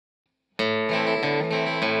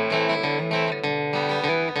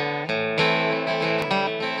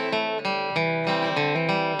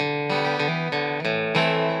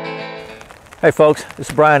Hey folks, this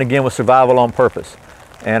is Brian again with Survival on Purpose,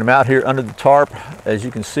 and I'm out here under the tarp. As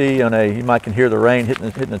you can see, on you might can hear the rain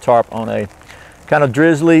hitting the tarp on a kind of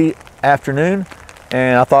drizzly afternoon,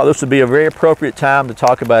 and I thought this would be a very appropriate time to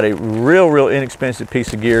talk about a real inexpensive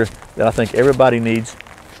piece of gear that I think everybody needs,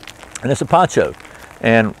 and it's a poncho.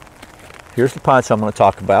 And here's the poncho I'm going to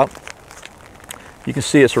talk about. You can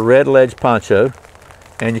see it's a red ledge poncho,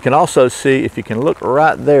 and you can also see, if you can look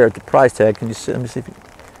right there at the price tag, can you see? Let me see if you,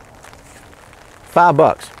 $5.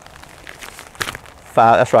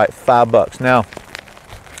 That's right, $5. Now,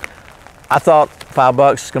 I thought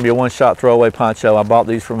 $5 is going to be a one-shot throwaway poncho. I bought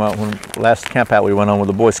these from when last camp out we went on with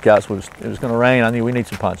the Boy Scouts. It was going to rain. I knew we need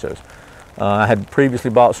some ponchos. I had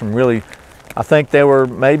previously bought some really, I think they were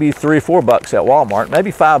maybe $3 or $4 at Walmart,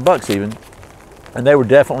 maybe $5 even, and they were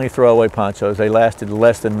definitely throwaway ponchos. They lasted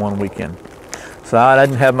less than one weekend. So I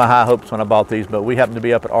didn't have my high hopes when I bought these, but we happened to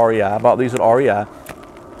be up at REI. I bought these at REI,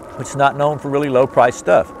 which is not known for really low price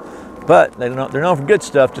stuff, but they're known for good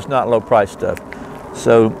stuff, just not low price stuff.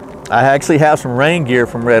 So I actually have some rain gear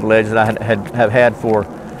from Red Ledge that I have had for,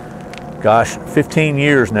 gosh, 15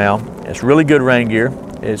 years now. It's really good rain gear,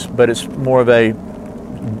 but it's more of a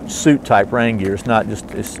suit type rain gear. It's not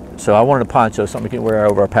just, so I wanted a poncho, something we can wear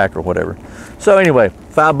over our pack or whatever. So anyway,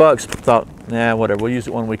 $5, thought, nah, whatever, we'll use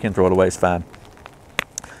it one weekend, throw it away, it's fine.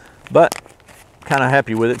 But kind of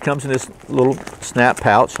happy with it. It comes in this little snap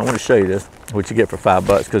pouch. I want to show you this, what you get for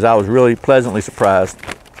 $5, because I was really pleasantly surprised.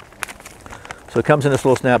 So it comes in this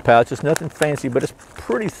little snap pouch. It's nothing fancy, but it's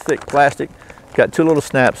pretty thick plastic. It's got two little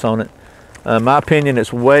snaps on it. In my opinion,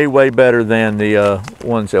 it's way better than the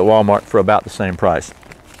ones at Walmart for about the same price.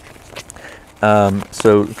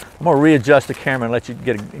 So I'm gonna readjust the camera and let you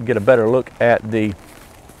get a better look at the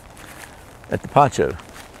poncho.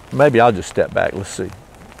 Maybe I'll just step back. Let's see.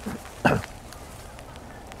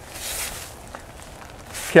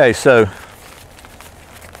 Okay, so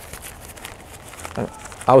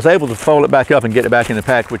I was able to fold it back up and get it back in the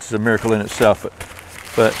pack, which is a miracle in itself.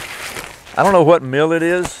 But I don't know what mill it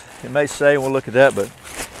is. It may say, we'll look at that, but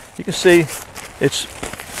you can see it's,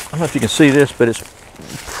 I don't know if you can see this, but it's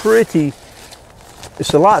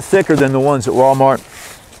a lot thicker than the ones at Walmart.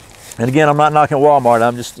 And again, I'm not knocking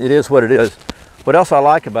Walmart, it is what it is. What else I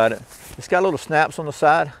like about it, it's got little snaps on the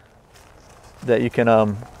side that you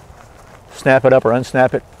can snap it up or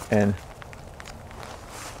unsnap it, and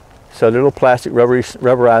so they're little plastic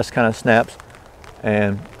rubberized kind of snaps,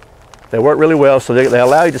 and they work really well. So they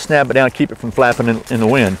allow you to snap it down and keep it from flapping in the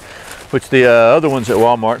wind, which the other ones at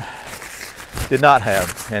Walmart did not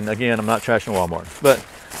have. And again, I'm not trashing Walmart, but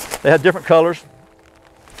they have different colors.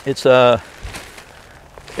 It's not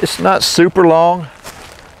super long.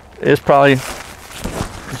 It's probably,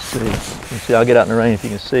 let's see, I'll get out in the rain if you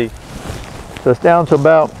can see. So it's down to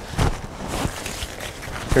about,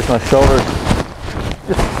 here's my shoulder,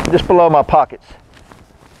 just below my pockets.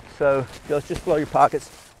 So it goes just below your pockets.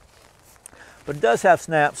 But it does have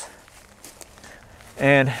snaps,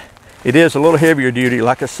 and it is a little heavier duty.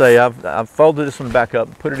 Like I say, I've folded this one back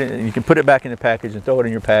up, put it in, and you can put it back in the package and throw it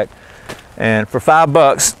in your pack. And for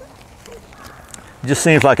 $5, it just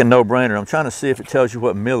seems like a no-brainer. I'm trying to see if it tells you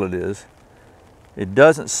what mill it is. It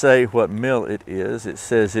doesn't say what mill it is. It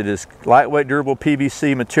says it is lightweight, durable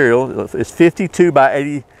PVC material. It's 52 by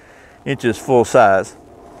 80 inches full size.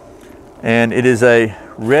 And it is a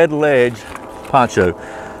Red Ledge poncho.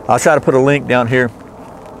 I'll try to put a link down here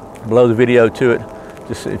below the video to it,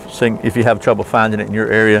 just if you have trouble finding it in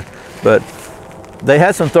your area. But they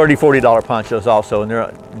had some $30, $40 ponchos also, and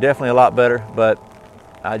they're definitely a lot better, but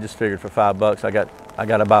I just figured for $5, I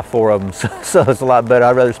got to buy 4 of them, so it's a lot better.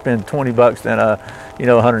 I'd rather spend $20 than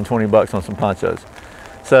 $120 on some ponchos.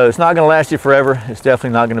 So it's not going to last you forever. It's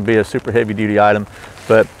definitely not going to be a super heavy duty item,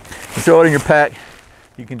 but you throw it in your pack,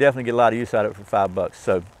 you can definitely get a lot of use out of it for $5.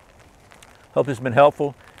 So hope this has been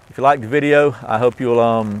helpful. If you liked the video, I hope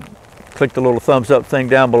you'll click the little thumbs up thing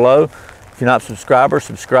down below. If you're not a subscriber,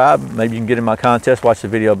 subscribe. Maybe you can get in my contest, watch the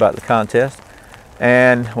video about the contest.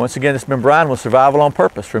 And once again, this has been Brian with Survival on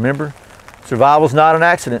Purpose. Remember, survival's not an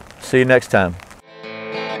accident. See you next time.